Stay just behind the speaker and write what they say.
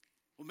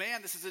Well,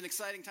 man, this is an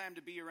exciting time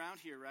to be around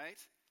here, right?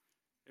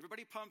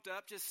 Everybody pumped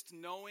up just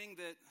knowing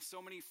that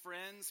so many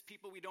friends,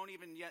 people we don't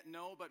even yet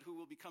know, but who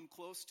we'll become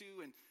close to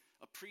and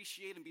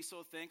appreciate and be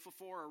so thankful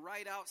for, are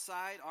right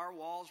outside our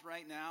walls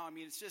right now. I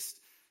mean, it's just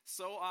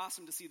so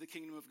awesome to see the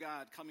kingdom of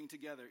God coming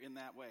together in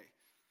that way.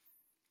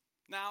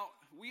 Now,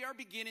 we are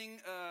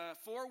beginning a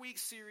 4-week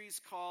series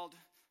called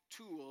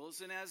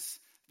Tools, and as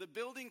the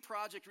building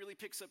project really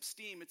picks up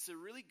steam, it's a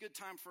really good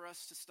time for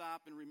us to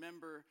stop and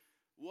remember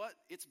what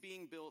it's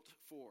being built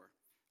for,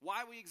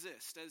 why we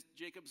exist as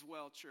Jacob's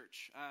Well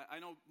Church. I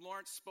know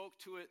Lawrence spoke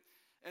to it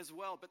as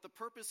well, but the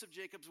purpose of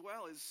Jacob's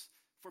Well is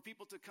for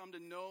people to come to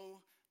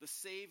know the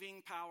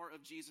saving power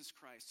of Jesus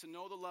Christ, to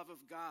know the love of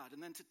God,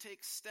 and then to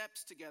take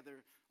steps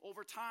together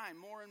over time,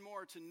 more and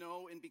more, to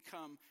know and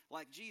become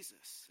like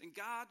Jesus. And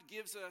God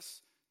gives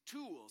us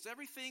tools.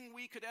 Everything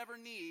we could ever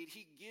need,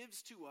 He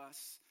gives to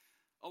us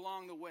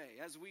along the way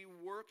as we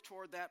work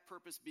toward that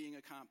purpose being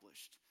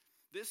accomplished.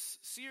 This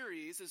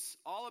series is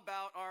all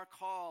about our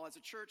call as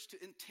a church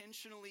to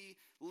intentionally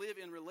live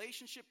in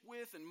relationship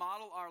with and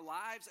model our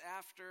lives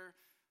after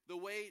the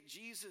way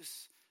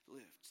Jesus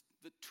lived.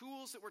 The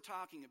tools that we're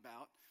talking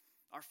about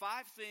are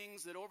 5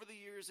 things that over the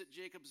years at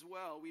Jacob's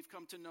Well we've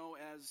come to know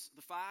as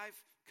the 5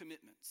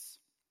 commitments.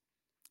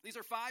 These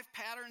are 5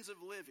 patterns of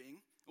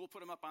living. We'll put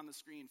them up on the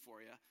screen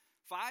for you.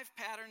 5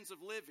 patterns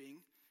of living,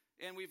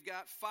 and we've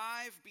got 5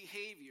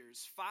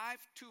 behaviors, 5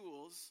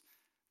 tools,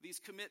 these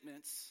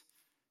commitments.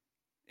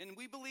 And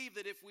we believe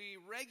that if we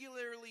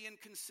regularly and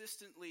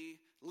consistently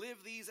live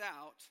these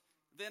out,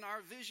 then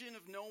our vision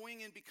of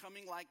knowing and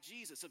becoming like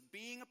Jesus, of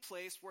being a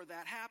place where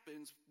that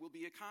happens, will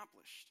be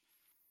accomplished.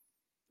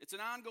 It's an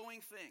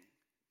ongoing thing.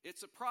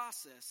 It's a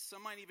process.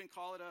 Some might even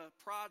call it a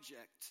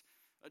project,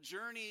 a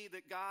journey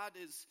that God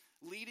is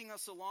leading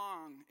us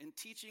along and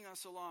teaching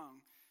us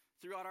along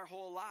throughout our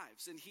whole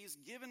lives. And He's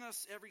given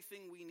us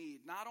everything we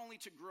need, not only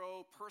to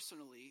grow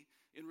personally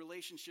in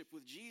relationship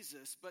with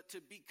Jesus, but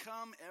to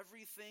become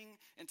everything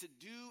and to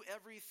do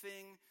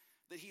everything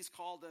that He's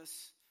called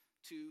us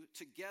to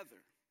together.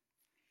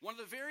 One of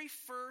the very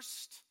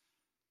first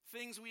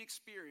things we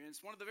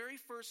experience, one of the very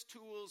first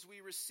tools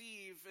we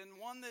receive,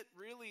 and one that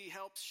really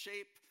helps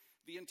shape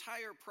the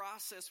entire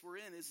process we're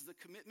in, is the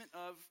commitment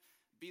of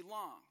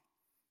belong.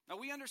 Now,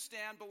 we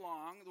understand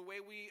belong. The way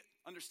we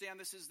understand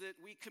this is that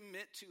we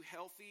commit to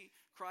healthy,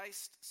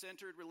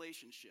 Christ-centered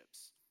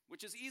relationships,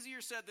 which is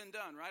easier said than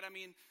done, right? I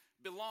mean,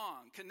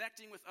 belong,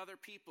 connecting with other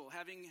people,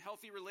 having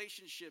healthy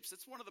relationships.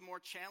 It's one of the more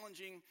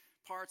challenging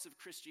parts of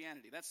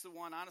Christianity. That's the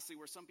one, honestly,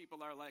 where some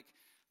people are like,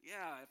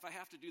 yeah, if I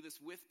have to do this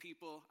with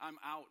people, I'm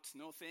out.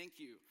 No, thank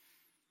you.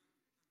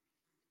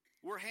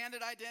 We're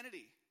handed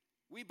identity.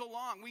 We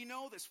belong. We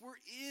know this. We're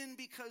in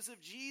because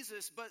of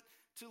Jesus, but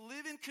to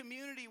live in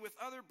community with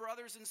other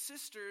brothers and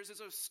sisters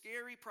is a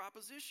scary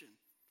proposition.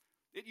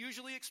 It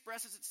usually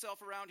expresses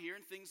itself around here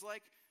in things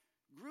like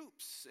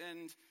groups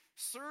and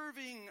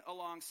serving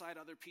alongside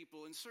other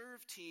people and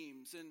serve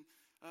teams and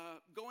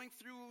going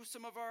through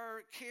some of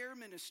our care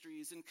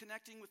ministries and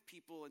connecting with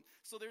people. And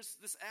so there's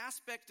this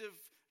aspect of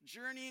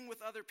journeying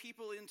with other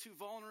people into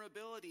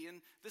vulnerability,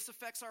 and this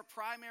affects our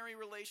primary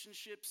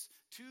relationships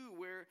too,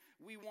 where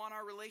we want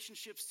our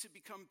relationships to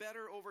become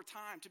better over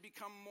time, to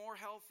become more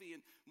healthy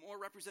and more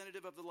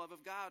representative of the love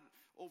of God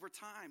over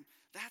time.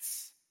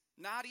 That's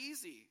not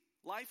easy.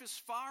 Life is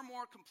far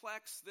more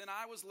complex than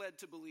I was led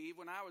to believe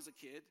when I was a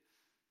kid.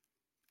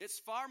 It's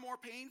far more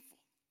painful.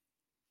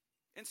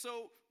 And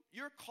so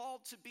you're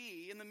called to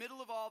be, in the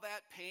middle of all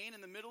that pain, in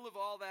the middle of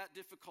all that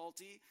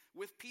difficulty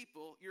with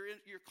people,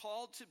 you're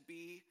called to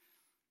be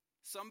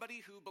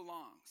somebody who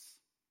belongs,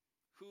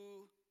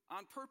 who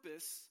on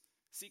purpose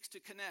seeks to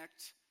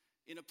connect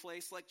in a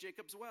place like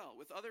Jacob's Well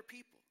with other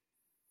people.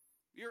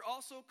 You're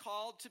also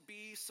called to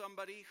be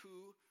somebody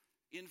who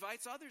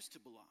invites others to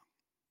belong.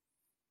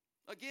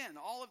 Again,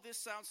 all of this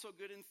sounds so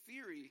good in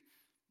theory,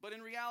 but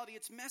in reality,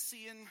 it's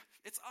messy and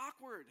it's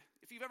awkward.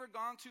 If you've ever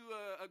gone to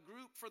a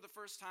group for the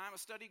first time, a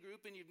study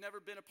group, and you've never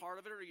been a part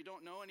of it or you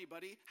don't know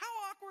anybody, how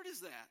awkward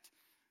is that?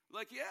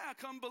 Like, yeah,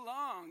 come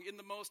belong in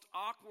the most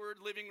awkward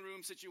living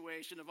room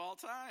situation of all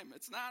time.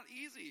 It's not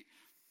easy.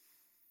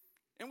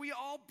 And we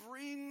all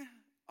bring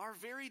our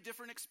very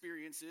different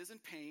experiences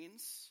and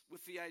pains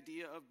with the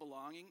idea of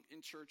belonging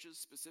in churches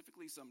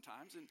specifically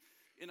sometimes and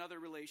in other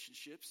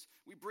relationships.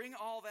 We bring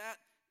all that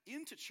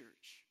into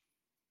church.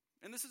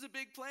 And this is a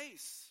big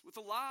place with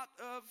a lot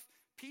of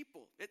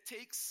people. It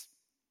takes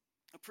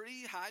a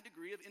pretty high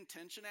degree of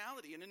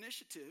intentionality and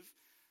initiative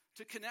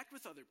to connect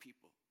with other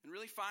people and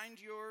really find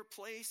your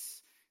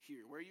place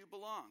here where you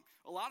belong.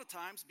 A lot of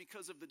times,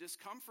 because of the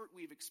discomfort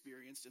we've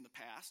experienced in the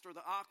past or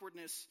the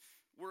awkwardness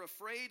we're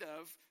afraid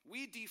of,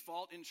 we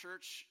default in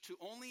church to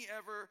only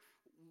ever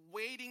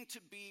waiting to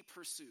be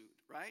pursued,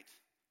 right?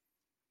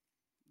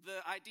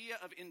 The idea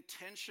of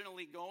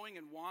intentionally going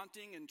and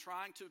wanting and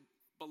trying to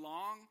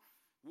belong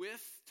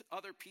with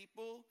other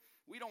people,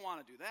 we don't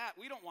want to do that.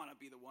 We don't want to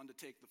be the one to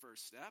take the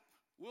first step.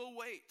 We'll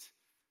wait.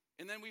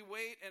 And then we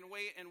wait and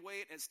wait and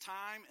wait as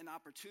time and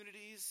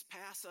opportunities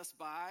pass us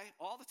by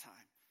all the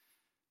time.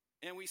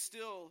 And we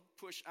still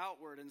push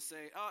outward and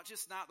say, oh,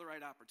 just not the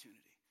right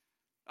opportunity.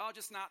 Oh,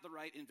 just not the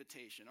right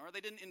invitation. Or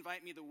they didn't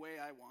invite me the way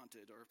I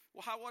wanted. Or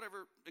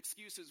whatever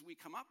excuses we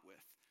come up with.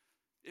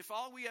 If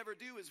all we ever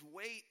do is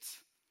wait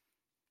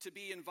to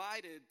be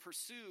invited,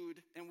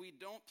 pursued, and we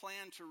don't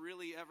plan to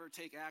really ever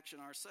take action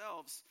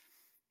ourselves,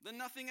 then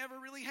nothing ever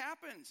really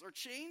happens or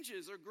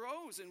changes or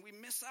grows, and we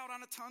miss out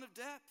on a ton of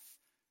depth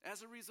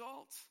as a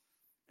result.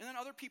 And then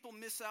other people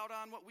miss out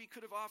on what we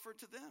could have offered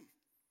to them.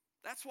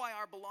 That's why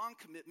our Belong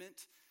commitment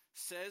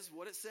says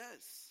what it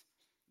says.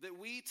 That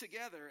we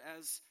together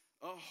as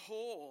a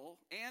whole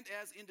and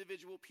as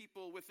individual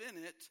people within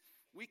it,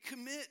 we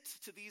commit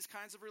to these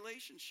kinds of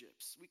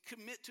relationships. We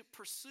commit to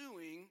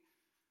pursuing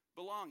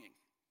belonging.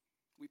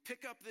 We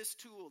pick up this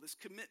tool, this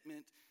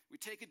commitment, we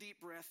take a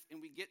deep breath,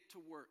 and we get to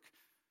work.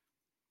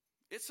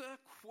 It's a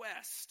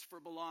quest for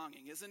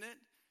belonging, isn't it?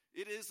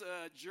 It is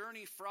a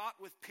journey fraught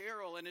with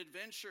peril and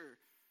adventure.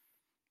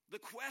 The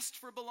quest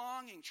for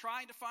belonging,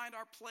 trying to find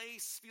our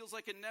place, feels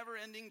like a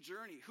never-ending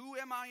journey. Who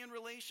am I in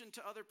relation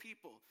to other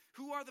people?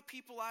 Who are the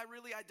people I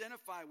really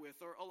identify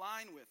with or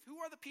align with? Who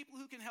are the people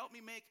who can help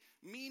me make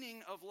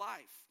meaning of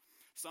life?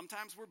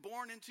 Sometimes we're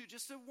born into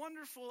just a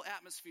wonderful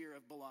atmosphere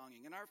of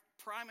belonging, and our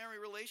primary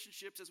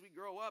relationships as we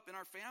grow up in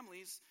our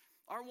families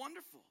are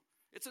wonderful.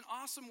 It's an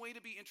awesome way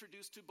to be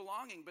introduced to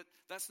belonging, but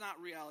that's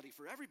not reality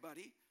for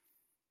everybody.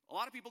 A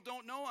lot of people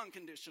don't know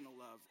unconditional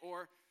love,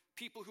 or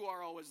people who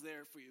are always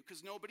there for you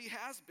because nobody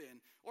has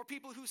been, or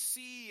people who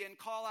see and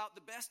call out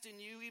the best in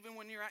you even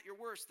when you're at your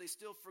worst. They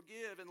still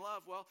forgive and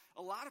love. Well,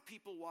 a lot of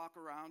people walk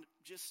around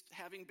just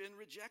having been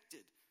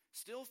rejected,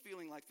 still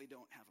feeling like they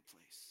don't have a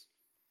place.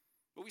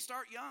 But we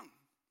start young,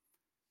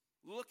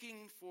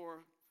 looking for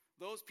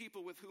those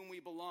people with whom we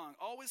belong,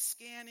 always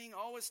scanning,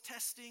 always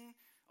testing,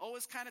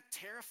 always kind of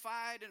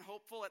terrified and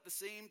hopeful at the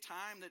same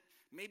time that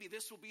maybe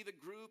this will be the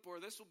group,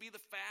 or this will be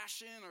the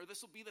fashion, or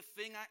this will be the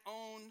thing I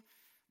own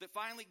that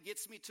finally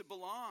gets me to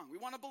belong. We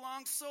want to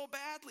belong so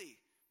badly.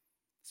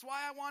 That's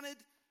why I wanted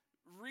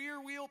rear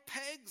wheel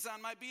pegs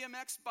on my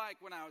BMX bike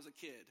when I was a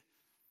kid.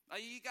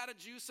 You got to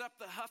juice up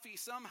the Huffy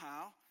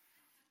somehow,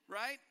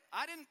 right?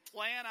 I didn't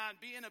plan on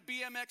being a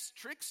BMX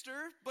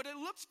trickster, but it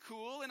looked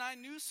cool, and I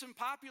knew some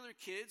popular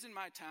kids in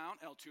my town,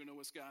 Altoona,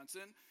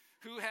 Wisconsin,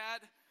 who had,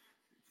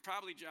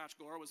 probably Josh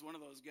Gore was one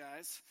of those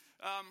guys,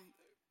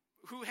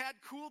 who had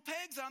cool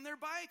pegs on their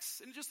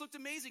bikes, and it just looked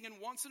amazing. And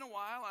once in a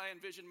while, I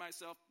envisioned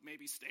myself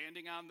maybe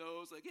standing on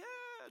those, like,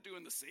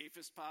 doing the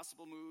safest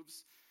possible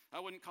moves. I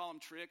wouldn't call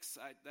them tricks.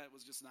 That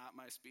was just not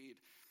my speed.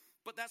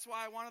 But that's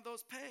why I wanted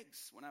those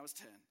pegs when I was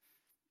 10.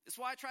 It's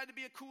why I tried to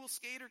be a cool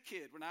skater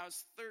kid when I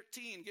was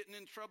 13, getting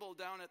in trouble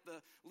down at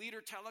the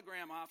Leader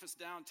Telegram office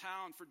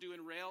downtown for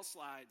doing rail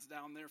slides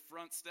down their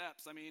front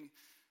steps. I mean,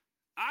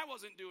 I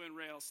wasn't doing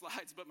rail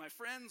slides, but my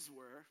friends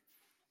were.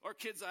 Or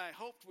kids I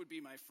hoped would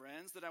be my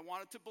friends that I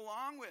wanted to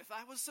belong with.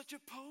 I was such a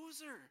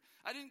poser.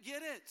 I didn't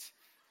get it.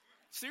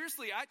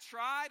 Seriously, I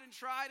tried and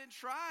tried and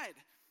tried.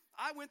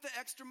 I went the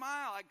extra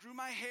mile. I grew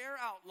my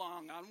hair out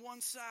long on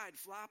one side,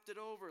 flopped it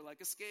over like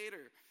a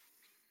skater.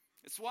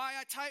 It's why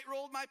I tight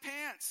rolled my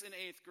pants in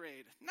 8th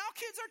grade. Now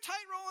kids are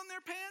tight rolling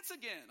their pants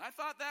again. I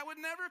thought that would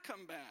never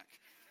come back.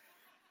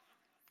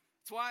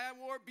 It's why I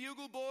wore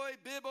Bugle Boy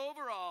bib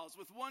overalls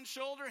with one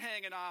shoulder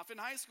hanging off in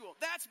high school.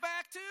 That's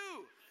back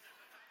too.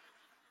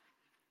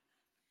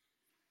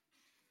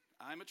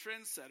 I'm a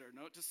trendsetter,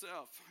 note to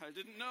self. I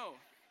didn't know.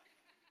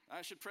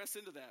 I should press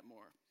into that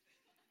more.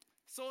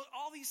 So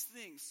all these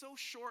things, so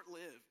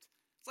short-lived.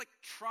 It's like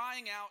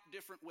trying out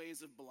different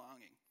ways of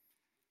belonging.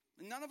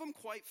 And none of them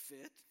quite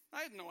fit.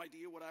 I had no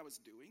idea what I was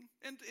doing.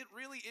 And it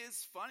really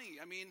is funny.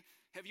 I mean,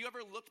 have you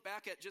ever looked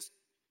back at just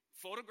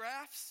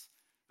photographs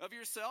of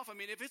yourself? I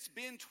mean, if it's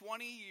been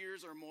 20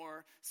 years or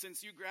more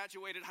since you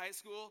graduated high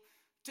school,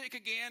 take a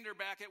gander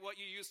back at what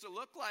you used to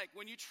look like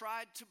when you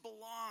tried to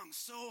belong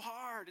so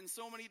hard in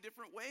so many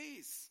different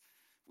ways.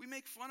 We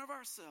make fun of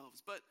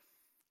ourselves, but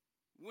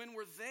when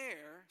we're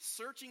there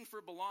searching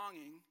for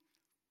belonging,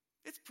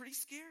 it's pretty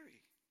scary.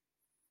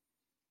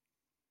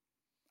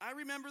 I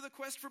remember the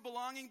quest for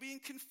belonging being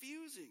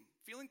confusing,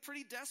 feeling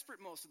pretty desperate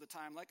most of the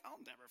time, like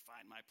I'll never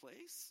find my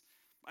place.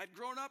 I'd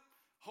grown up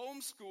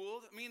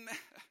homeschooled. I mean,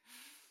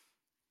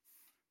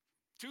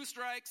 2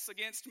 strikes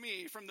against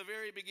me from the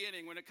very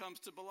beginning when it comes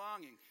to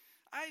belonging.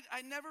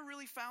 I never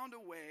really found a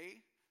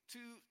way to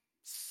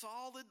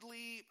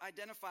solidly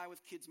identify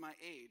with kids my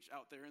age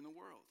out there in the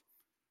world.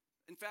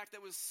 In fact,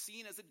 that was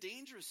seen as a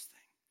dangerous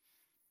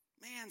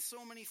thing. Man,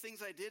 so many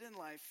things I did in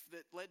life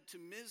that led to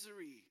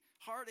misery,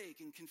 heartache,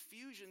 and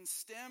confusion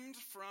stemmed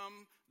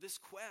from this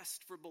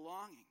quest for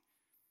belonging.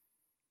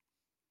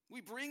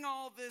 We bring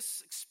all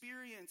this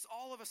experience,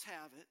 all of us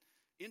have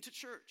it, into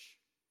church.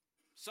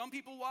 Some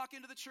people walk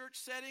into the church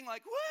setting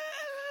like,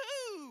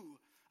 woo,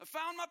 I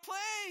found my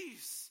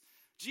place.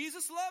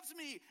 Jesus loves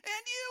me.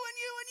 And you, and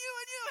you, and you,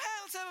 and you. Hey,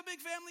 let's have a big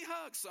family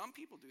hug. Some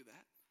people do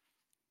that.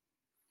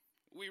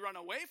 We run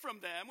away from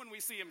them when we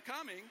see them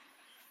coming.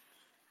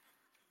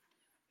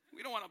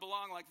 We don't want to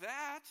belong like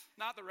that.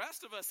 Not the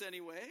rest of us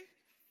anyway.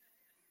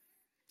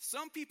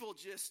 Some people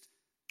just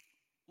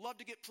love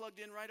to get plugged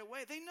in right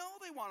away. They know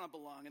they want to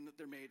belong and that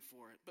they're made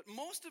for it. But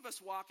most of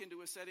us walk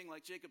into a setting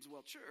like Jacob's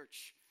Well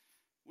Church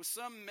with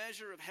some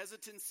measure of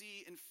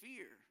hesitancy and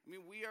fear. I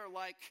mean,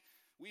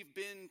 we've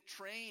been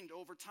trained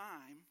over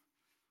time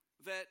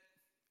that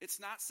it's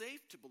not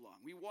safe to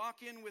belong. We walk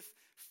in with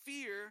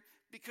fear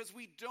because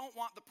we don't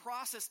want the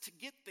process to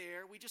get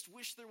there. We just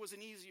wish there was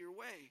an easier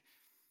way.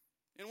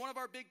 And one of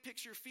our big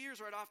picture fears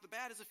right off the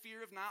bat is a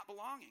fear of not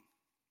belonging,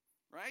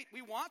 right?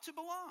 We want to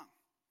belong.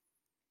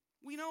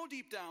 We know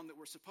deep down that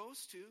we're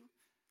supposed to.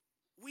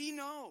 We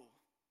know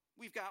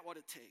we've got what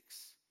it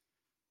takes.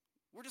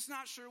 We're just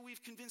not sure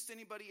we've convinced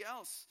anybody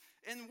else.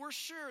 And we're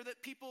sure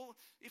that people,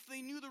 if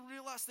they knew the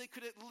real us, they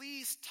could at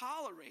least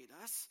tolerate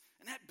us.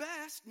 And at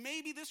best,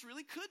 maybe this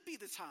really could be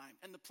the time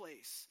and the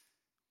place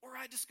where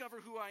I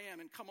discover who I am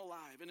and come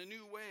alive in a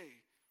new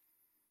way.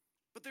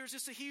 But there's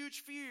just a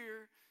huge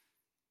fear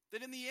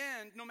that in the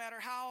end, no matter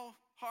how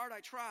hard I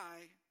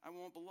try, I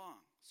won't belong.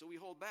 So we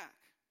hold back.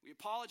 We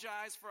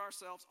apologize for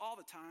ourselves all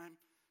the time.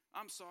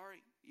 I'm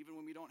sorry, even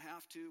when we don't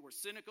have to. We're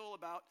cynical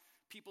about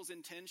people's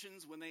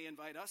intentions when they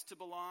invite us to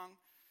belong.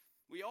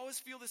 We always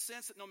feel the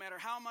sense that no matter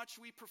how much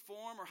we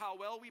perform or how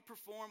well we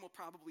perform, we'll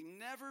probably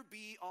never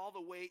be all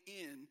the way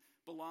in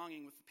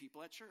belonging with the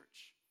people at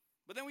church.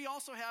 But then we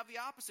also have the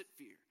opposite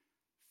fear.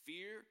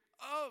 Fear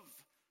of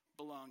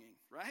belonging,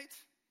 right?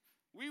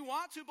 We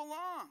want to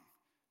belong.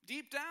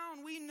 Deep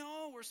down, we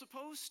know we're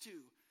supposed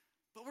to,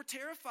 but we're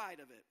terrified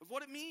of it, of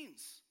what it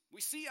means.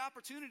 We see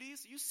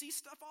opportunities. You see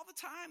stuff all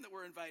the time that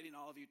we're inviting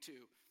all of you to.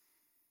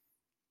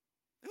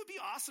 It would be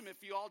awesome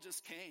if you all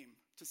just came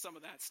to some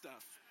of that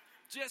stuff.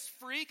 Just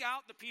freak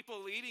out the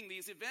people leading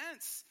these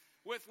events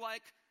with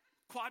like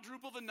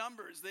quadruple the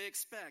numbers they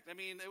expect. I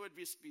mean, it would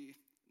just be,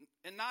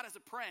 and not as a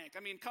prank.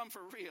 I mean, come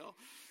for real.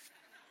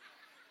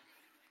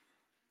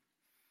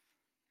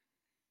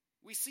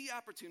 We see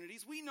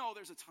opportunities. We know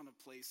there's a ton of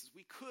places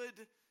we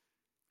could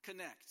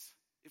connect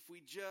if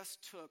we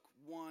just took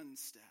one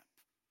step,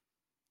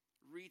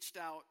 reached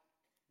out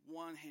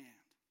one hand.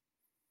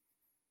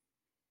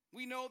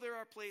 We know there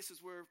are places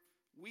where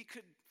we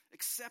could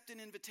accept an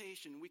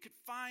invitation. We could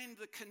find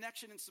the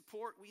connection and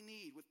support we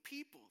need with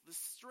people, the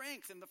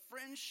strength and the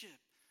friendship,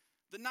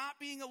 the not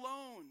being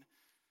alone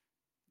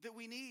that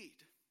we need.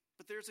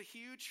 But there's a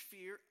huge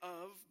fear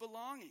of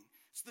belonging.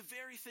 It's the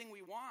very thing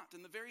we want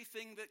and the very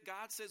thing that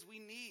God says we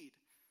need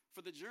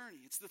for the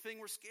journey. It's the thing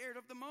we're scared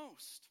of the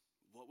most.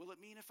 What will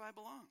it mean if I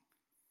belong?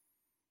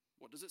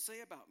 What does it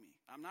say about me?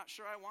 I'm not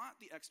sure I want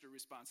the extra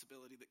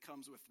responsibility that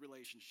comes with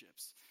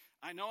relationships.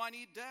 I know I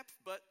need depth,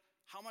 but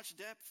how much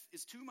depth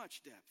is too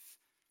much depth?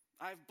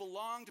 I've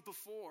belonged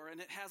before and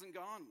it hasn't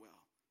gone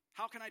well.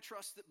 How can I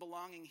trust that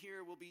belonging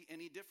here will be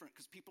any different?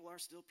 Because people are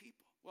still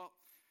people. Well,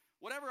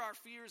 whatever our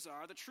fears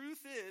are, the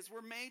truth is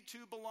we're made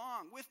to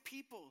belong with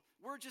people.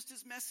 We're just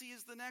as messy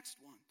as the next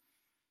one.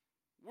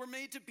 We're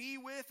made to be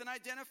with and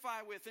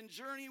identify with and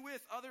journey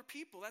with other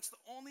people. That's the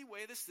only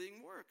way this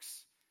thing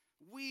works.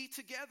 We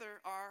together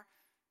are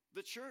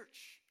the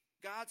church,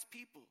 God's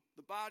people,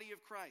 the body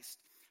of Christ.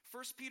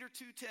 1 Peter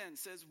 2:10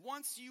 says,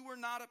 once you were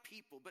not a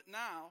people, but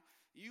now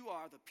you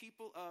are the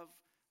people of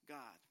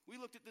God. We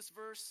looked at this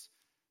verse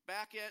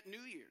back at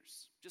New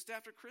Year's, just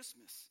after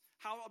Christmas.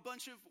 How a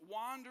bunch of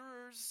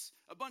wanderers,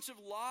 a bunch of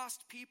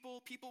lost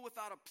people, people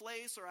without a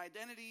place or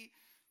identity,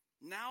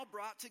 now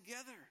brought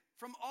together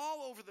from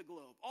all over the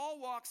globe, all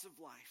walks of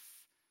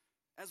life,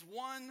 as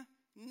one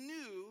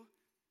new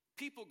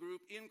people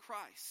group in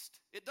Christ.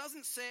 It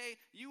doesn't say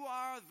you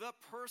are the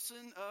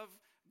person of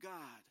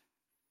God.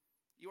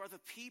 You are the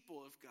people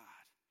of God.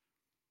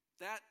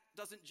 That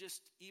doesn't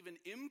just even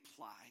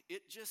imply.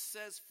 It just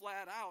says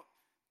flat out,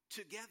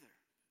 together.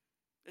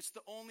 It's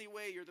the only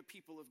way you're the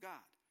people of God.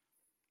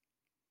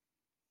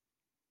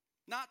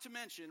 Not to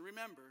mention,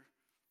 remember,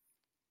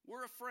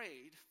 we're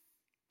afraid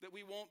that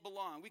we won't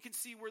belong. We can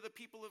see we're the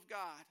people of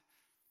God,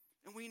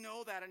 and we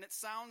know that, and it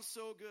sounds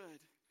so good.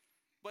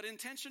 But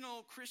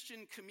intentional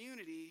Christian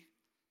community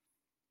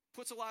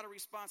puts a lot of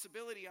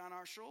responsibility on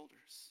our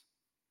shoulders.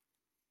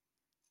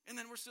 And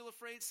then we're still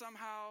afraid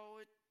somehow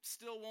it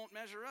still won't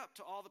measure up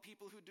to all the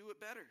people who do it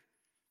better.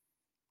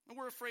 And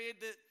we're afraid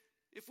that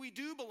if we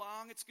do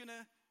belong, it's going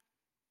to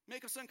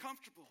make us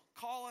uncomfortable,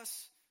 call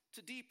us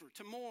to deeper,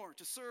 to more,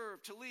 to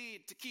serve, to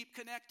lead, to keep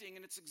connecting,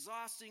 and it's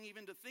exhausting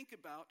even to think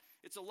about.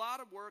 It's a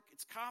lot of work,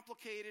 it's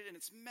complicated, and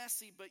it's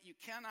messy, but you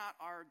cannot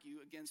argue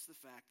against the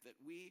fact that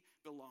we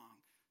belong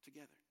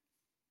together.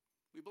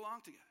 We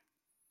belong together.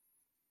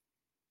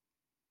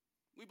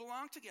 We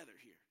belong together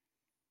here.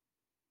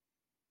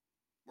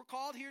 We're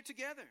called here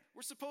together.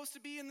 We're supposed to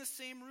be in the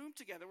same room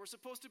together. We're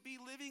supposed to be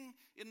living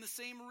in the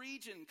same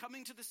region,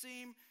 coming to the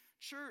same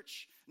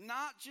church,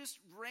 not just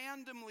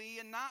randomly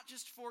and not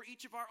just for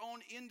each of our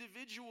own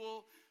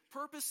individual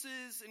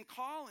purposes and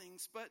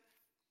callings, but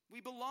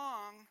we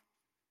belong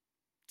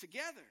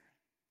together.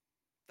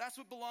 That's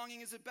what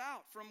belonging is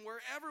about from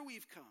wherever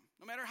we've come.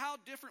 No matter how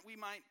different we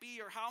might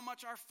be or how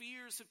much our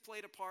fears have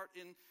played a part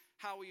in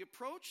how we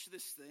approach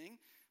this thing,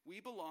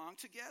 we belong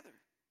together.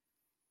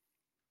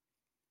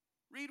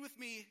 Read with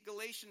me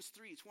Galatians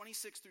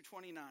 3:26 through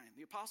 29.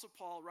 The Apostle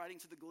Paul writing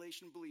to the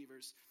Galatian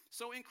believers.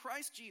 So in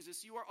Christ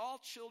Jesus, you are all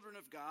children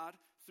of God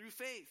through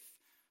faith.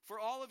 For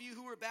all of you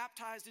who were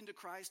baptized into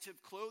Christ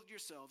have clothed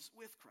yourselves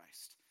with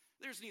Christ.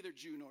 There's neither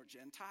Jew nor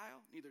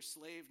Gentile, neither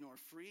slave nor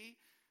free,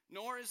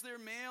 nor is there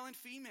male and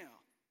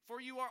female. For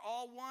you are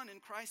all one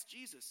in Christ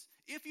Jesus.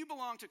 If you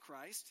belong to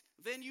Christ,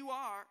 then you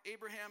are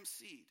Abraham's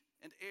seed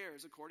and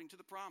heirs according to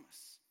the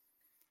promise.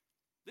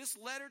 This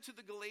letter to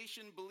the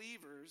Galatian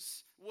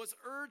believers was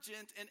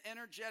urgent and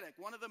energetic.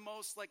 One of the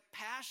most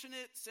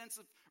passionate sense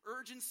of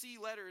urgency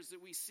letters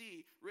that we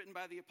see written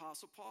by the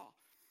Apostle Paul.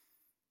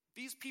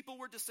 These people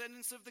were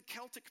descendants of the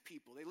Celtic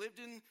people. They lived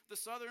in the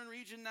southern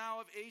region now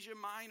of Asia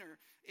Minor,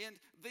 and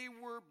they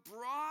were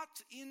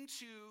brought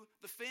into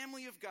the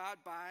family of God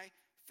by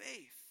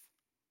faith,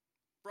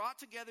 brought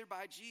together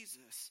by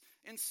Jesus.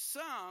 And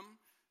some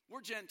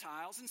were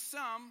Gentiles, and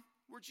some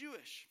were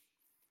Jewish.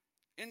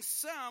 And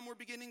some were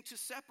beginning to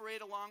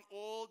separate along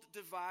old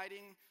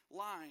dividing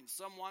lines.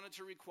 Some wanted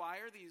to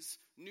require these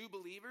new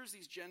believers,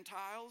 these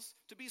Gentiles,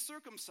 to be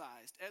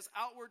circumcised as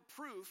outward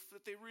proof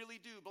that they really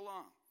do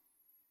belong.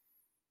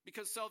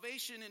 Because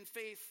salvation in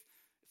faith,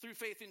 through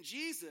faith in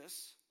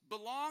Jesus,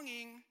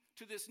 belonging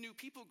to this new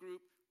people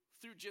group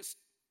through just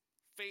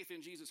faith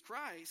in Jesus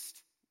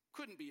Christ,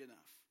 couldn't be enough.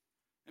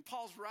 And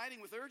Paul's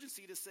writing with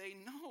urgency to say,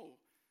 no,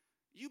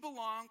 you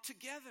belong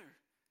together,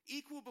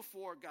 equal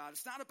before God.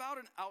 It's not about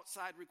an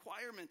outside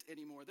requirement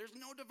anymore. There's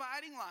no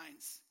dividing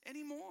lines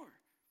anymore.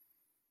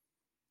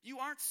 You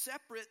aren't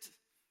separate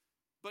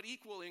but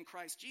equal in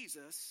Christ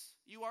Jesus.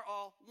 You are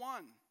all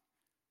one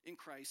in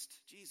Christ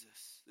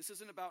Jesus. This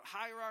isn't about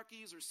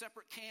hierarchies or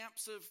separate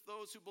camps of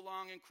those who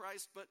belong in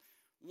Christ, but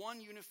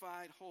one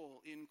unified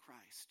whole in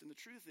Christ. And the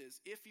truth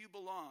is, if you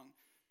belong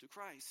to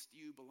Christ,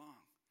 you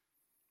belong.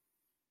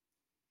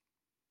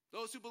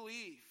 Those who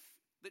believe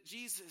that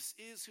Jesus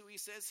is who he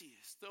says he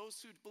is,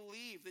 those who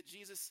believe that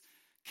Jesus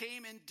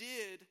came and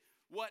did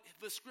what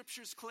the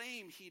scriptures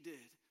claim he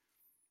did,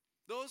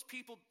 those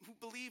people who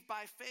believe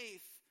by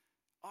faith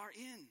are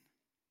in.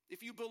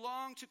 If you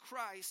belong to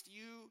Christ,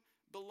 you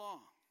belong.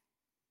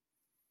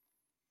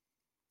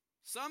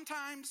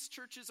 Sometimes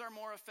churches are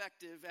more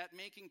effective at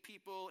making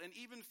people and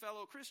even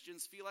fellow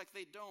Christians feel like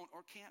they don't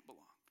or can't belong.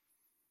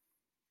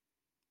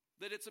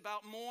 That it's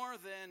about more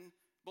than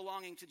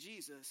belonging to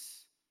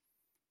Jesus.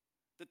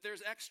 That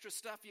there's extra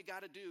stuff you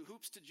got to do,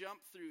 hoops to jump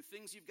through,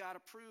 things you've got to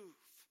prove.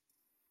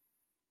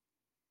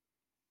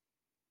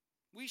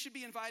 We should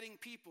be inviting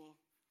people,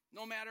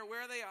 no matter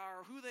where they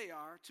are or who they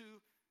are, to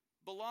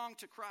belong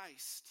to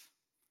Christ,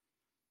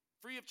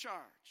 free of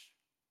charge.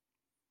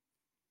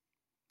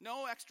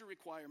 No extra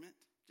requirement,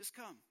 just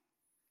come.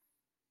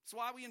 That's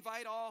why we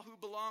invite all who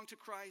belong to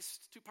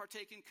Christ to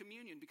partake in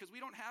communion, because we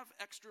don't have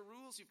extra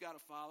rules you've got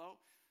to follow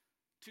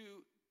to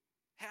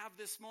have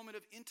this moment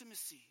of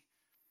intimacy,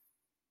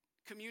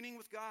 communing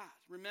with God,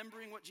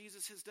 remembering what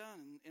Jesus has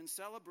done and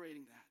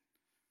celebrating that.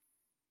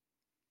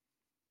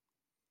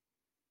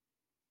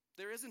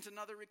 There isn't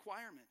another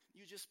requirement.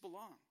 You just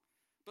belong.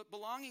 But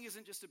belonging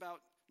isn't just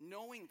about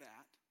knowing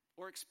that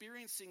or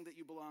experiencing that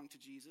you belong to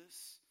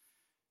Jesus.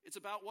 It's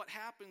about what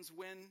happens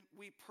when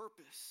we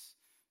purpose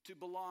to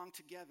belong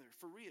together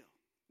for real,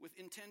 with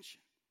intention.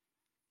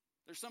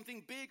 There's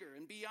something bigger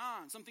and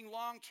beyond, something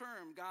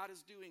long-term God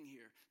is doing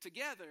here.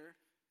 Together,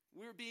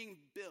 we're being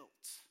built.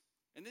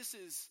 And this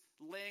is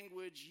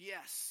language,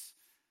 yes,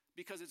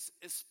 because it's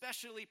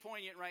especially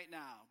poignant right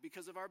now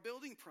because of our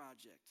building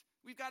project.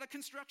 We've got a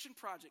construction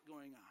project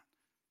going on.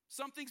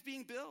 Something's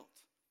being built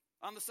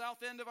on the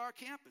south end of our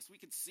campus. We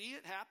can see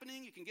it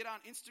happening. You can get on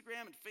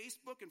Instagram and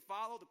Facebook and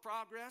follow the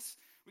progress.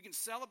 We can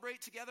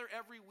celebrate together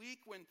every week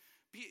when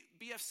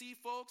BFC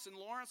folks and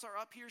Lawrence are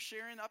up here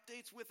sharing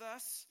updates with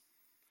us.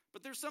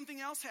 But there's something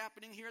else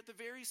happening here at the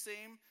very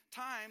same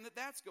time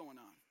that's going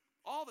on,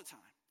 all the time.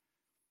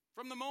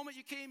 From the moment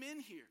you came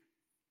in here,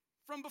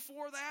 from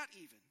before that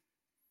even.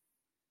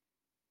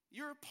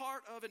 You're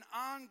part of an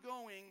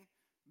ongoing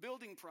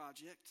building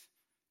project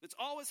that's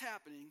always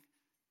happening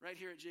right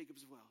here at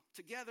Jacob's Well.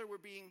 Together we're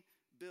being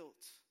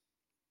built.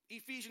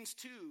 Ephesians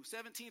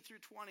 2:17 through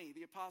 20,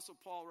 the Apostle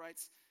Paul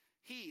writes,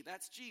 He,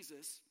 that's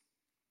Jesus,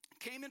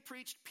 came and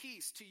preached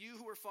peace to you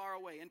who were far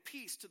away and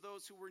peace to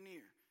those who were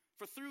near.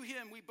 For through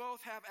him we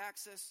both have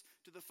access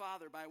to the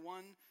Father by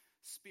one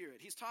Spirit.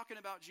 He's talking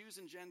about Jews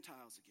and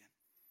Gentiles again.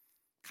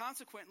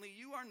 Consequently,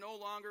 you are no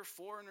longer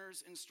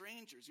foreigners and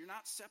strangers. You're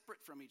not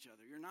separate from each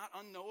other. You're not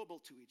unknowable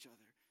to each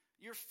other.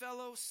 You're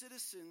fellow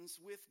citizens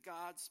with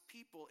God's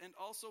people and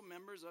also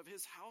members of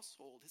his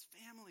household, his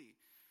family,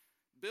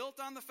 built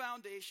on the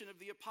foundation of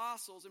the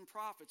apostles and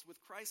prophets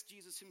with Christ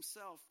Jesus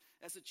himself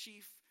as a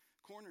chief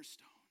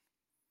cornerstone.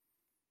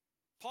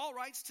 Paul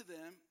writes to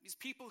them, these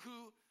people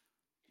who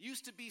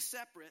used to be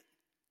separate,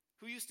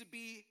 who used to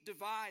be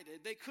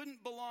divided, they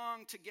couldn't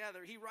belong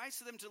together. He writes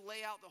to them to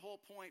lay out the whole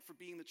point for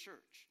being the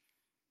church.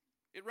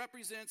 It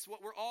represents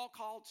what we're all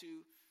called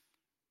to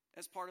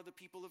as part of the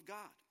people of God.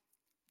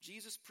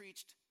 Jesus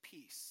preached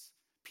peace.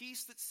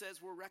 Peace that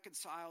says we're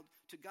reconciled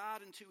to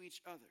God and to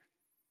each other.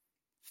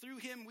 Through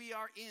him we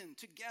are in,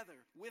 together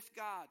with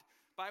God,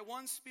 by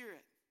one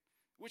Spirit,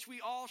 which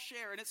we all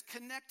share. And it's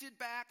connected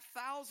back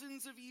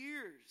thousands of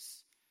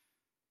years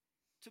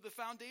to the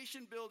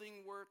foundation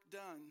building work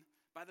done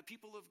by the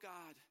people of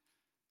God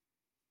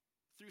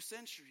through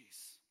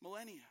centuries,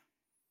 millennia.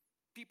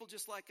 People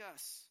just like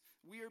us.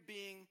 We are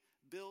being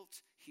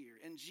built here.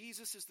 And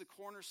Jesus is the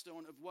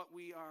cornerstone of what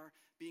we are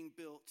being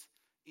built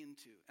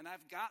into. And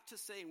I've got to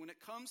say, when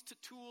it comes to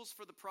tools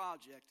for the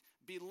project,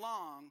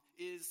 belong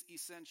is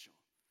essential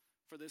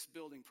for this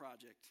building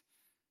project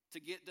to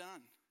get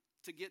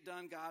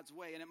done God's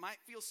way. And it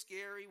might feel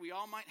scary. We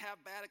all might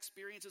have bad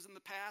experiences in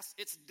the past.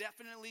 It's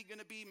definitely going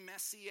to be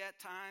messy at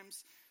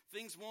times.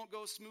 Things won't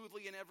go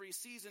smoothly in every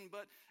season,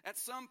 but at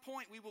some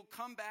point we will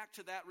come back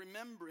to that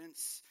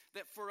remembrance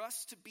that for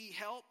us to be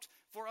helped,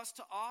 for us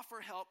to offer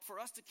help, for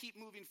us to keep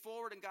moving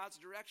forward in God's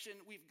direction,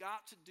 we've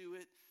got to do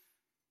it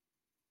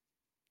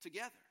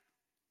together.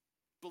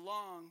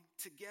 Belong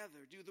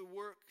together. Do the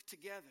work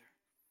together.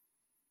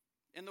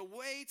 And the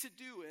way to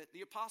do it,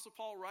 the Apostle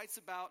Paul writes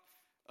about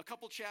a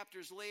couple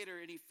chapters later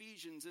in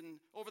Ephesians, and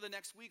over the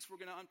next weeks we're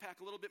going to unpack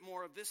a little bit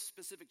more of this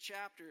specific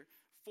chapter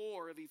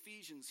 4 of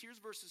Ephesians. Here's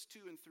verses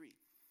 2 and 3.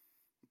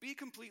 Be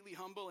completely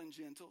humble and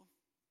gentle.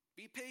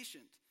 Be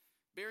patient,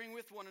 bearing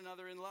with one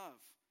another in love.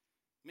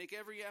 Make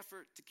every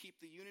effort to keep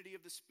the unity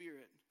of the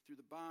Spirit through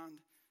the bond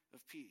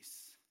of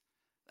peace.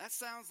 That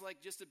sounds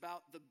like just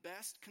about the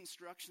best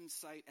construction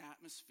site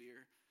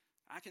atmosphere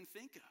I can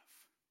think of.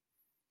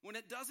 When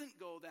it doesn't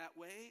go that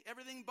way,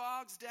 everything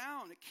bogs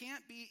down. It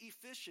can't be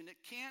efficient. It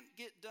can't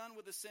get done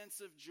with a sense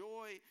of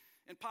joy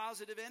and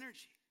positive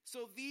energy.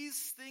 So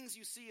these things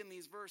you see in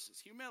these verses,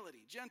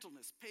 humility,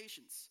 gentleness,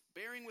 patience,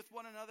 bearing with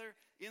one another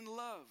in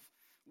love,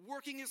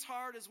 working as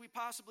hard as we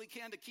possibly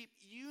can to keep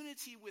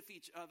unity with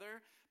each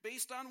other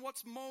based on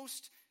what's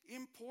most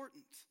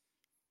important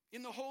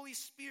in the Holy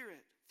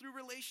Spirit through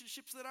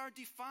relationships that are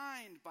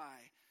defined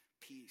by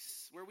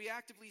peace, where we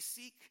actively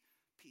seek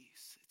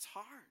peace. It's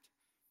hard.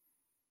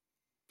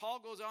 Paul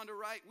goes on to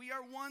write, we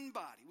are one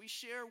body. We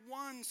share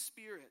one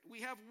Spirit.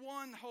 We have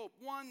one hope,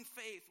 one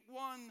faith,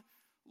 one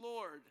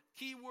Lord.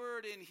 Key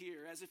word in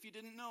here, as if you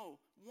didn't know,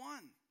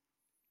 one.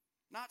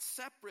 Not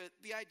separate,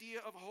 the idea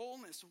of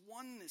wholeness,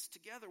 oneness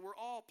together. We're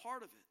all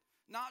part of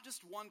it. Not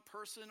just one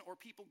person or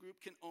people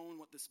group can own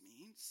what this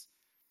means.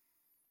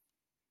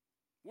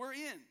 We're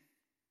in,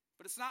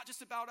 but it's not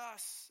just about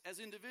us as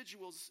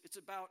individuals. It's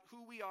about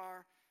who we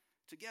are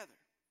together.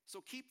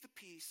 So keep the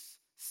peace,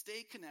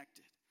 stay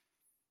connected.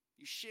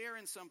 You share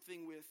in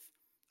something with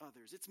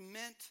others. It's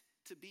meant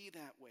to be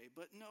that way,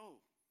 but no,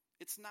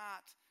 it's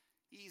not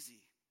easy.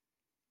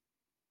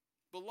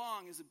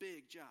 Belong is a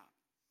big job.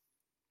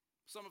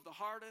 Some of the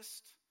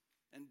hardest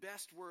and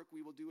best work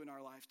we will do in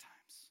our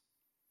lifetimes.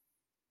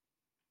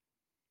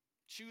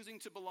 Choosing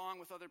to belong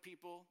with other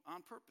people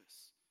on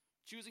purpose.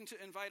 Choosing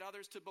to invite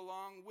others to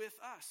belong with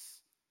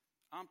us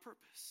on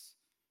purpose.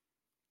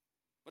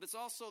 But it's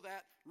also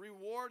that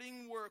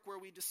rewarding work where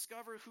we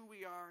discover who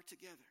we are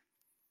together.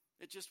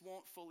 It just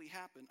won't fully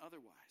happen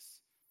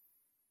otherwise.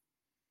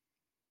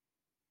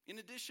 In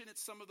addition,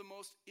 it's some of the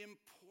most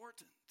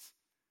important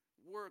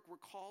work we're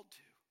called to.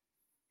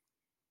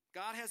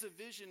 God has a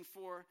vision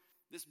for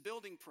this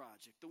building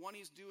project, the one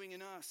he's doing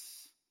in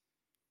us.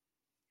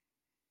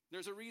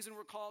 There's a reason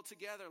we're called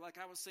together, like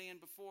I was saying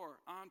before,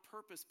 on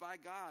purpose by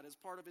God as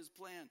part of his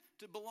plan,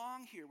 to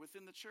belong here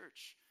within the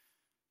church,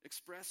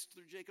 expressed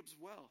through Jacob's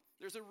well.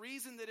 There's a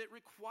reason that it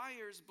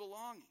requires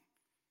belonging.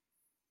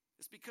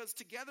 It's because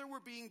together we're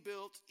being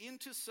built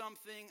into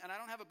something, and I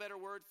don't have a better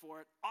word for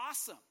it,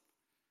 awesome.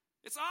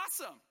 It's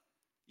awesome.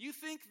 You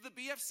think the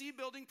BFC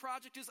building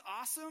project is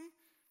awesome?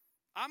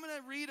 I'm going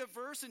to read a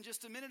verse in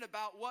just a minute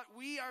about what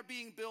we are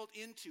being built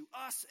into,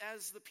 us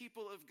as the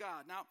people of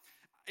God. Now,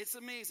 it's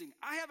amazing.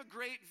 I have a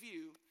great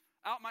view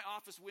out my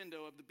office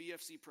window of the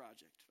BFC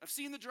project. I've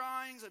seen the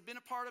drawings. I've been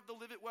a part of the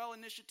Live It Well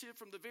initiative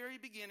from the very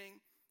beginning,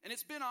 and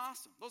it's been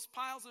awesome. Those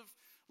piles of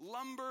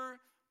lumber,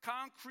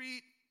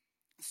 concrete,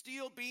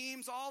 steel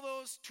beams, all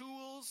those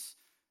tools,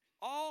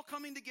 all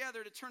coming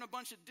together to turn a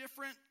bunch of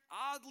different,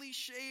 oddly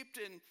shaped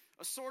and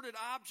assorted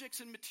objects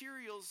and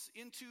materials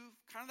into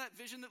kind of that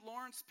vision that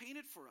Lawrence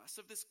painted for us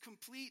of this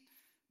complete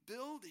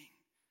building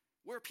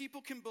where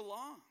people can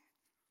belong,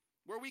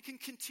 where we can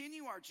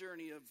continue our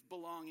journey of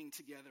belonging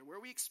together, where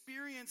we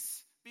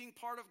experience being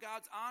part of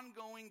God's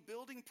ongoing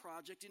building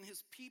project in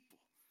his people.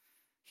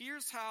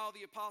 Here's how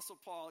the Apostle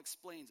Paul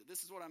explains it.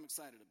 This is what I'm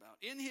excited about.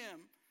 In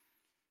him,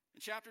 in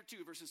chapter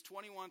 2, verses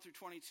 21 through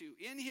 22,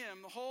 in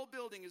him the whole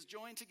building is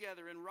joined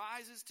together and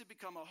rises to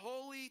become a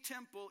holy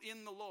temple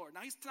in the Lord.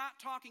 Now, he's not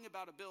talking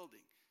about a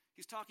building.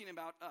 He's talking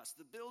about us.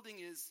 The building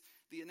is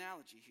the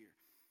analogy here.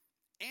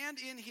 And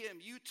in him,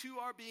 you two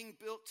are being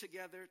built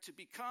together to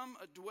become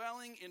a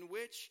dwelling in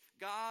which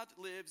God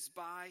lives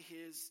by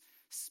his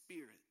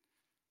Spirit.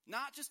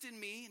 Not just in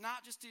me,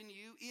 not just in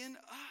you, in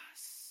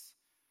us.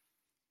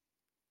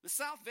 The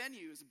South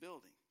venue is a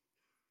building.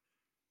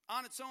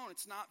 On its own,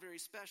 it's not very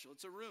special.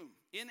 It's a room,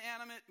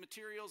 inanimate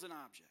materials and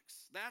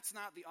objects. That's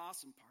not the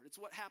awesome part. It's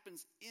what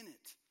happens in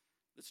it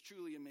that's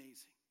truly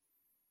amazing.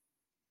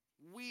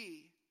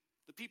 We,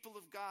 the people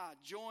of God,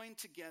 joined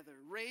together,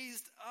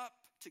 raised up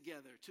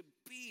together to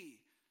be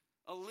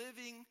a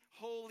living,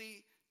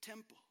 holy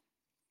temple.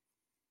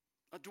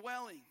 A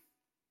dwelling,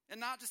 and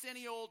not just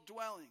any old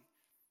dwelling,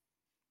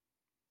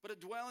 but a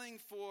dwelling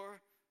for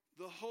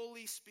the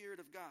Holy Spirit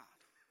of God.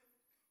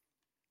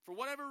 For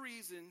whatever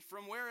reason,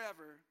 from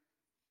wherever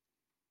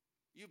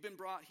you've been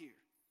brought here,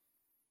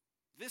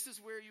 this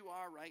is where you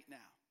are right now,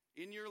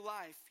 in your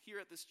life here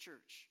at this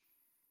church.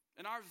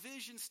 And our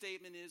vision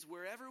statement is,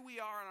 wherever we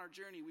are on our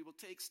journey, we will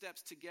take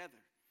steps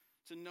together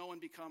to know and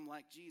become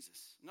like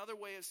Jesus. Another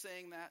way of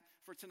saying that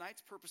for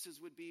tonight's purposes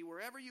would be,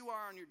 wherever you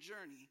are on your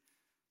journey,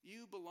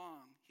 you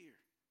belong here.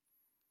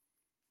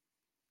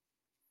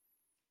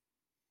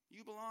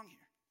 You belong here.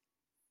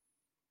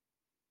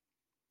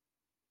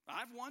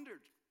 I've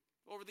wondered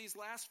over these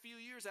last few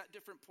years at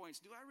different points,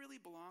 do I really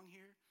belong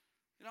here?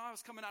 You know, I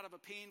was coming out of a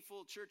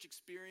painful church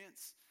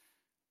experience,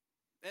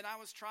 and I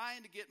was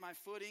trying to get my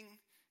footing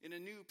in a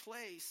new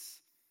place,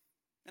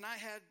 and I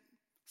had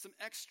some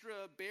extra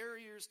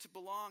barriers to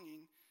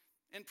belonging,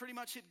 and pretty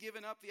much had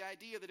given up the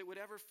idea that it would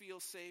ever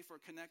feel safe or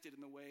connected in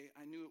the way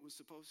I knew it was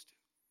supposed to.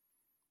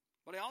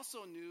 But I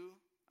also knew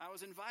I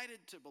was invited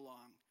to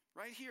belong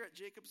right here at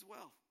Jacob's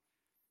Well,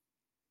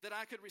 that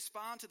I could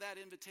respond to that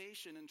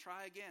invitation and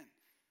try again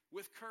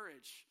with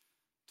courage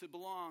to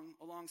belong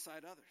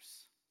alongside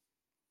others.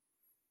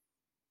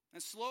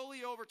 And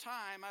slowly over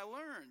time, I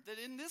learned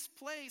that in this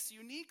place,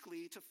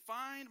 uniquely, to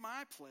find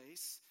my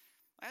place,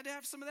 I had to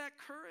have some of that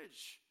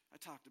courage I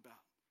talked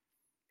about.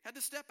 I had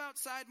to step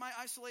outside my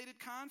isolated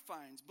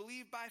confines,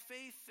 believe by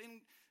faith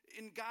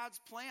in God's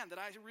plan that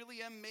I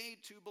really am made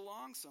to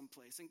belong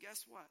someplace. And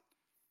guess what?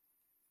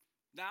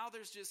 Now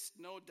there's just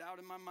no doubt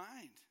in my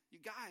mind. You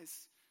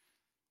guys,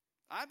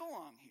 I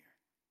belong here.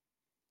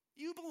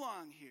 You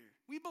belong here.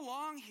 We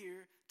belong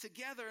here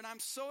together, and I'm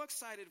so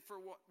excited for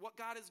what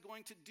God is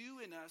going to do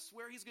in us,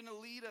 where he's going to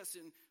lead us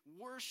in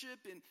worship,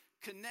 in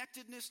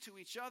connectedness to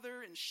each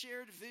other, and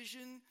shared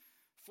vision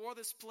for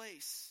this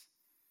place.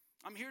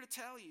 I'm here to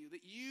tell you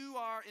that you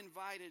are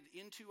invited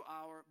into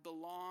our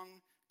belong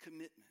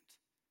commitment.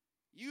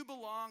 You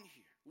belong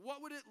here.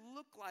 What would it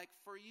look like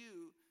for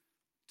you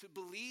to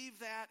believe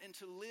that and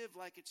to live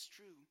like it's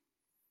true?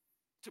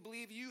 To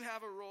believe you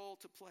have a role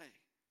to play.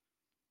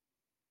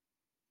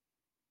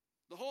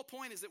 The whole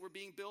point is that we're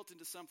being built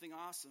into something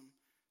awesome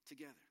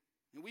together.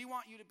 And we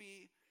want you to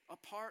be a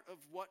part of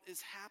what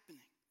is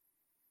happening.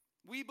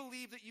 We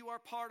believe that you are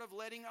part of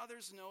letting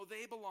others know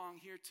they belong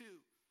here too.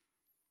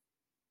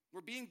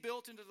 We're being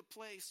built into the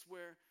place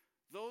where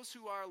those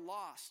who are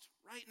lost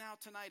right now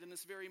tonight in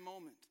this very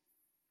moment,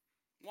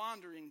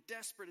 wandering,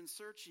 desperate, and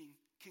searching,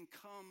 can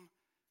come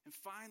and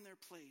find their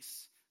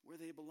place where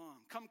they belong.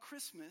 Come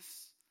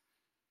Christmas,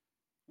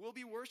 we'll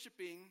be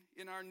worshiping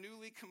in our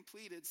newly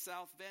completed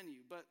South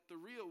venue, but the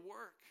real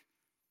work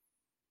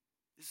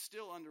is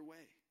still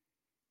underway.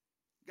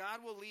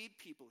 God will lead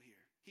people here.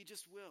 He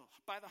just will,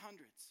 by the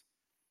hundreds.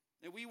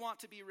 And we want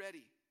to be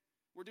ready.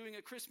 We're doing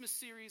a Christmas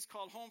series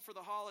called Home for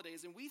the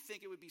Holidays, and we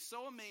think it would be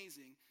so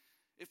amazing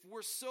if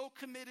we're so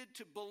committed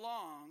to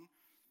belong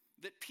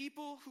that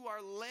people who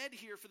are led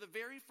here for the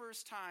very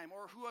first time,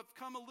 or who have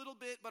come a little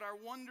bit but are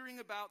wondering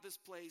about this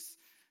place,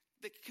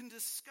 they can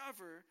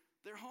discover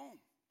their home.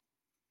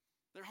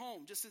 Their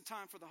home just in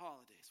time for the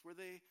holidays, where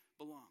they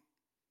belong.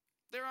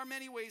 There are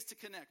many ways to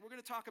connect. We're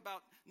going to talk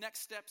about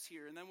next steps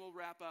here, and then we'll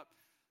wrap up.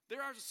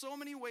 There are so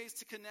many ways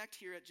to connect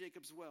here at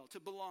Jacob's Well, to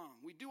belong.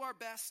 We do our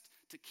best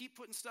to keep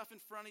putting stuff in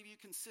front of you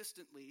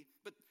consistently,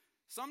 but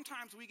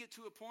sometimes we get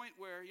to a point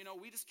where,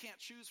 we just can't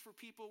choose for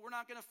people. We're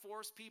not going to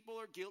force people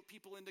or guilt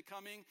people into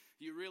coming.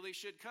 You really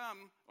should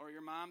come, or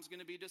your mom's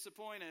going to be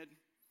disappointed.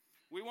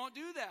 We won't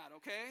do that,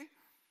 okay?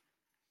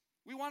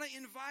 We want to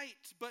invite,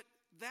 but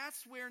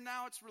that's where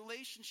now it's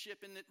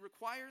relationship, and it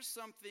requires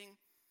something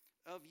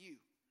of you.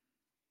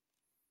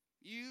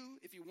 You,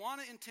 if you want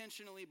to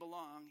intentionally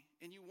belong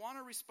and you want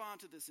to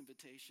respond to this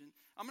invitation,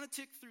 I'm going to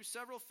tick through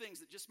several things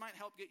that just might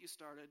help get you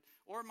started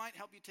or might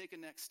help you take a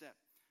next step.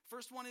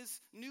 First one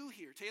is new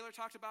here. Taylor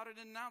talked about it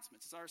in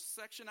announcements. It's our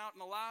section out in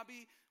the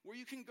lobby where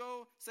you can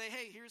go say,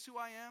 hey, here's who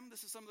I am.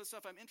 This is some of the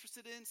stuff I'm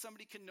interested in.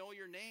 Somebody can know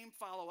your name,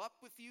 follow up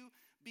with you,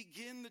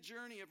 begin the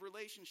journey of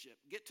relationship.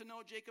 Get to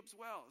know Jacob's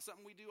Well. It's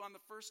something we do on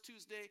the first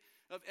Tuesday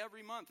of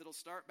every month. It'll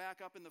start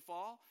back up in the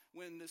fall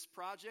when this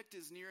project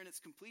is nearing its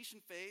completion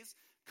phase.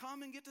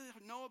 Come and get to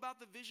know about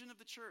the vision of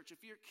the church.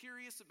 If you're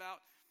curious about,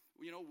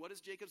 what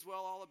is Jacob's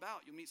Well all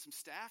about? You'll meet some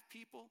staff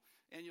people,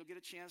 and you'll get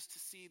a chance to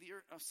see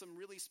some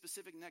really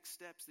specific next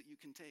steps that you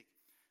can take.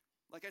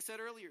 Like I said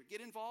earlier,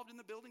 get involved in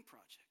the building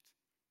project.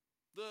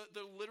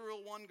 The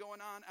literal one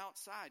going on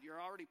outside.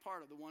 You're already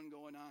part of the one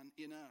going on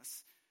in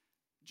us.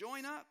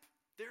 Join up.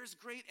 There's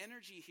great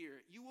energy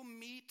here. You will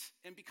meet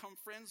and become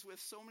friends with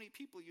so many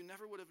people you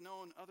never would have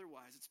known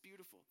otherwise. It's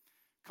beautiful.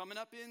 Coming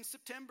up in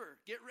September,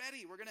 get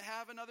ready. We're going to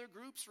have another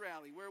groups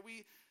rally where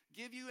we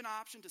give you an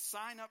option to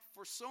sign up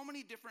for so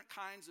many different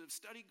kinds of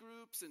study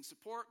groups and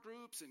support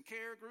groups and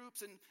care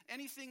groups and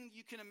anything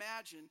you can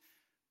imagine.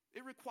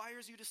 It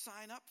requires you to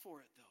sign up for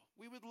it, though.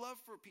 We would love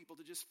for people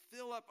to just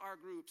fill up our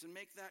groups and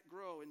make that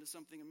grow into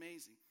something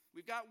amazing.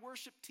 We've got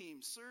worship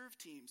teams, serve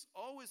teams,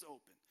 always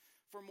open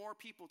for more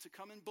people to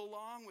come and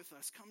belong with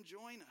us. Come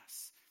join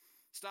us.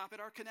 Stop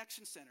at our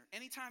connection center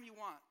anytime you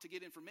want to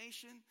get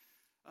information.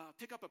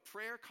 Pick up a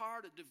prayer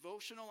card, a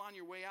devotional on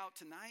your way out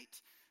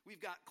tonight. We've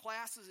got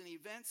classes and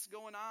events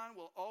going on.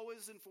 We'll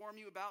always inform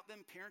you about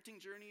them. Parenting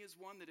Journey is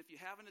one that if you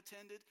haven't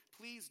attended,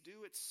 please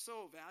do. It's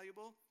so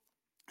valuable.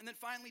 And then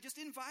finally, just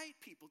invite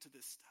people to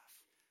this stuff.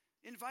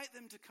 Invite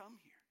them to come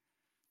here.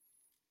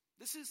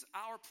 This is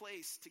our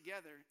place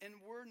together, and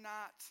we're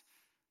not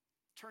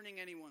turning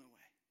anyone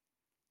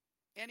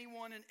away.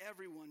 Anyone and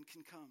everyone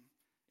can come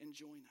and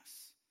join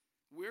us.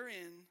 We're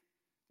in,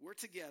 we're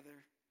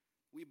together,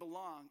 we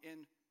belong,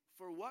 and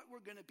for what we're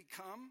going to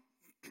become,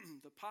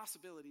 the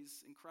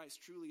possibilities in Christ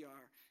truly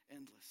are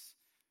endless.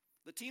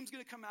 The team's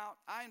going to come out.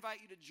 I invite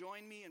you to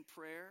join me in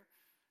prayer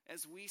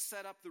as we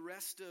set up the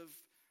rest of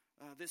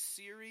this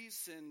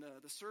series and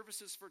the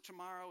services for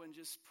tomorrow, and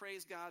just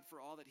praise God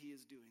for all that he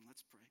is doing.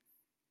 Let's pray.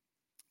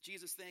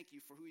 Jesus, thank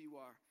you for who you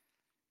are,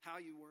 how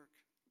you work,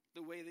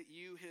 the way that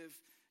you have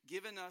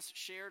given us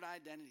shared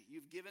identity.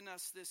 You've given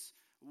us this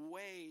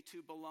way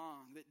to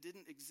belong that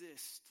didn't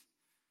exist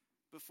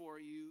before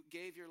you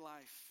gave your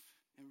life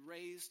and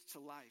raised to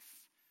life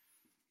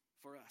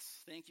for us.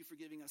 Thank you for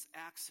giving us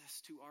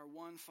access to our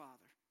one Father,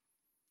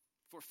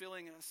 for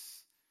filling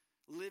us,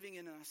 living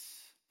in us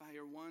by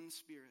your one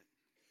Spirit.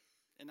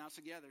 And now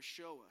together,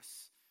 show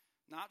us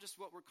not just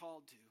what we're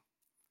called to,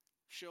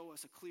 show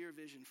us a clear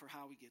vision for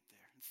how we get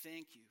there. And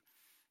thank you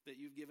that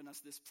you've given us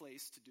this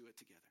place to do it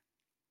together.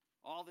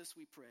 All this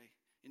we pray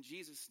in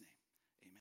Jesus' name.